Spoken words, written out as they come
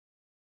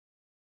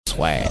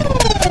Swag.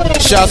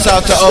 Shouts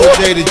out to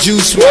OJ the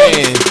Juice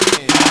Man.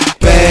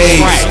 Bass,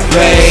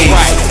 bass,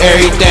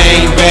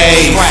 everything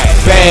bass,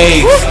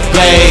 bass,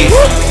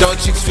 bass.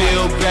 Don't you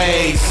feel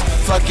bass?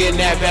 Fucking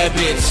that bad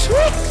bitch.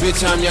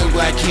 Bitch, I'm young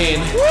black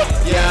king.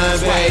 Young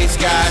bass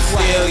guy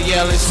still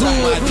yelling, suck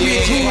my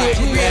dick.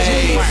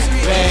 Bass,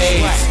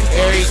 bass,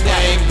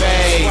 everything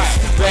bass,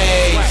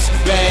 bass,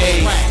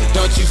 bass.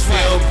 Don't you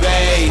feel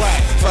bass?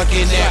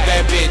 Fucking that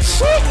bad bitch.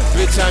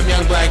 Bitch, I'm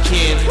young black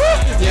king.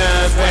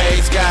 Young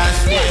bass guy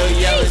still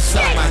yelling,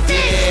 suck my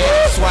dick.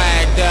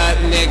 Swagged up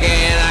nigga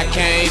and I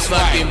can't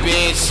fucking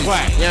bitch.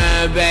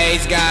 Young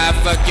bass guy,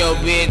 fuck your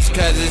bitch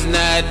cause it's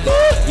nothing.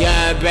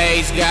 Young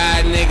bass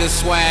guy, nigga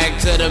swag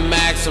to the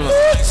maximum.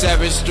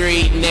 7th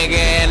Street nigga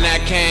and I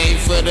came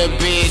for the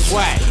bitch.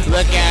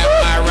 Look at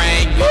my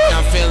rank, bitch,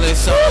 I'm feeling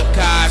so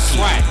cocky.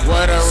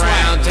 Word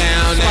around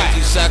town that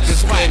you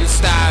suckers couldn't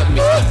stop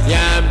me.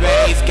 Young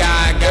bass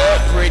guy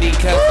got pretty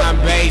cause I'm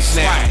bass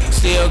now.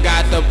 Still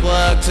got the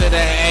plug to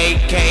the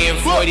 8K and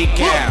 40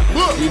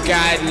 cal. You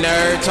got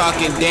nerd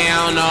talking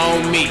down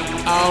on me.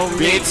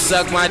 Bitch,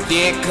 suck my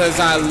dick cause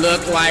I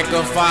look like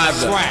a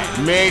father.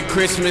 Merry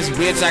Christmas,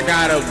 bitch, I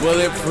got a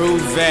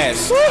bulletproof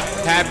vest.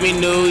 Happy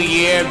New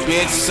Year,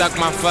 bitch, suck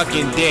my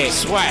fucking dick.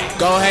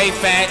 Go hey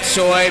Fat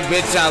Choi,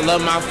 bitch, I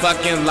love my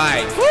fucking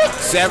life.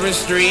 7th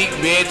Street,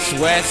 bitch,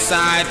 West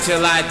Side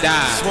till I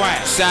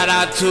die. Shout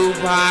out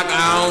Tupac,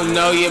 I don't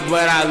know you,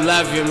 but I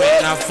love you,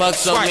 man. I fuck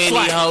so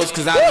many hoes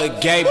cause I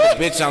look gay, but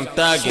bitch, I'm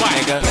thuggin',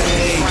 nigga.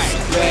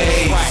 Bass,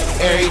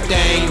 bass,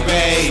 everything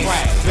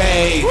bass,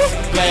 bass,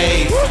 bass.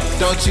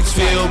 Don't you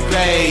feel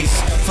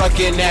bass?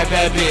 Fucking that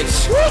bad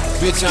bitch.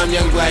 Bitch, I'm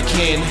young black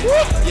king.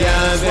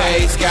 Young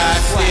bass guy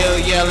still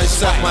yelling,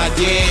 suck my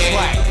dick.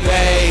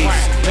 Bass,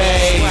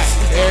 bass,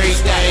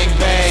 everything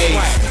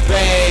bass,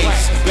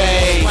 bass,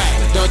 bass.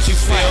 Don't you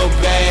feel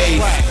bass?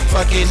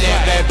 Fucking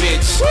that bad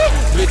bitch.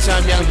 Bitch,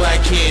 I'm young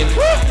black king.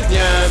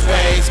 Young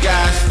bass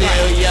guy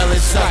still yelling,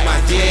 suck my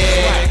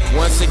dick.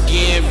 Once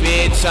again,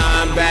 bitch,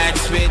 I'm back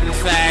spitting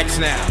facts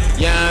now.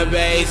 Young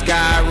bass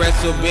guy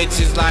wrestle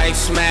bitches like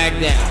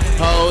SmackDown.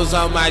 Hoes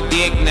on my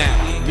dick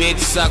now. Bitch,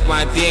 suck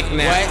my dick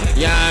now.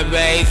 Young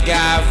bass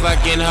guy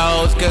fucking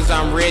hoes cause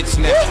I'm rich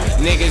now.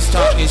 Niggas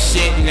talking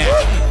shit now.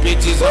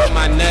 Bitches on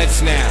my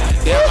nuts now.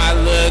 Damn, I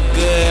look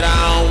good,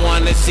 I don't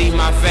wanna see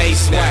my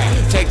face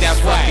now. Take that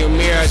fucking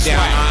mirror down,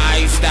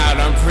 I'm iced out,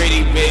 I'm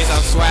pretty bitch,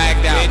 I'm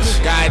swagged out.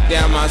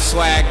 Goddamn, I'm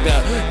swagged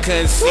up.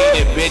 Couldn't see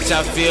it, bitch,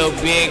 I feel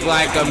big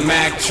like a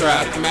Mack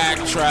truck.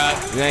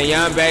 Man,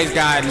 young bass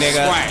guy,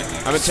 nigga.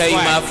 I'ma tell you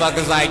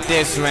motherfuckers like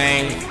this,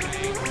 man.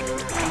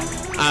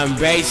 I'm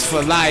bass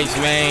for life,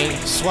 man.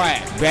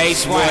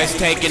 Bass boys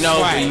taking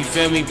over, you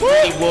feel me?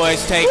 Pretty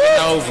boys taking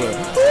over.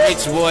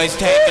 Rich boys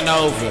taking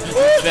over,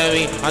 you feel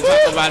me? I'm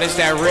talking about it's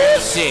that real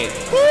shit.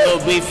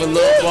 Little beef for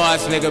little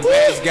boss, nigga,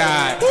 bass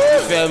guy.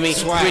 You feel me?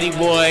 Pretty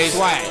boys.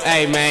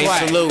 Hey, man,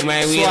 salute,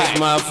 man. We in this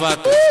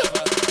motherfucker.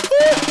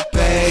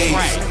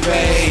 Bass,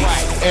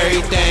 bass,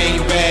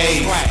 everything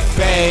bass,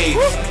 bass,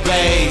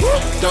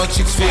 bass. Don't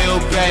you feel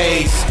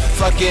bass?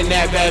 Fucking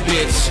that bad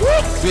bitch.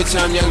 Bitch,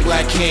 I'm young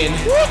black king.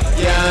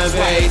 Young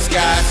bass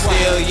guy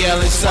still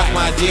yelling, suck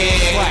my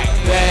dick.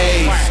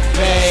 Bass,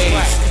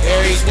 bass,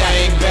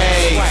 everything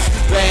bass,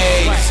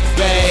 bass,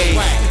 bass.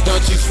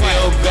 Don't you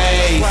feel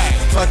bass?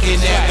 Fucking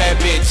that bad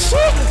bitch.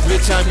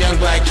 Bitch, I'm young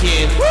black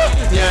king.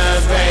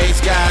 Young bass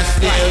guy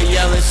still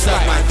yelling,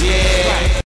 suck my dick.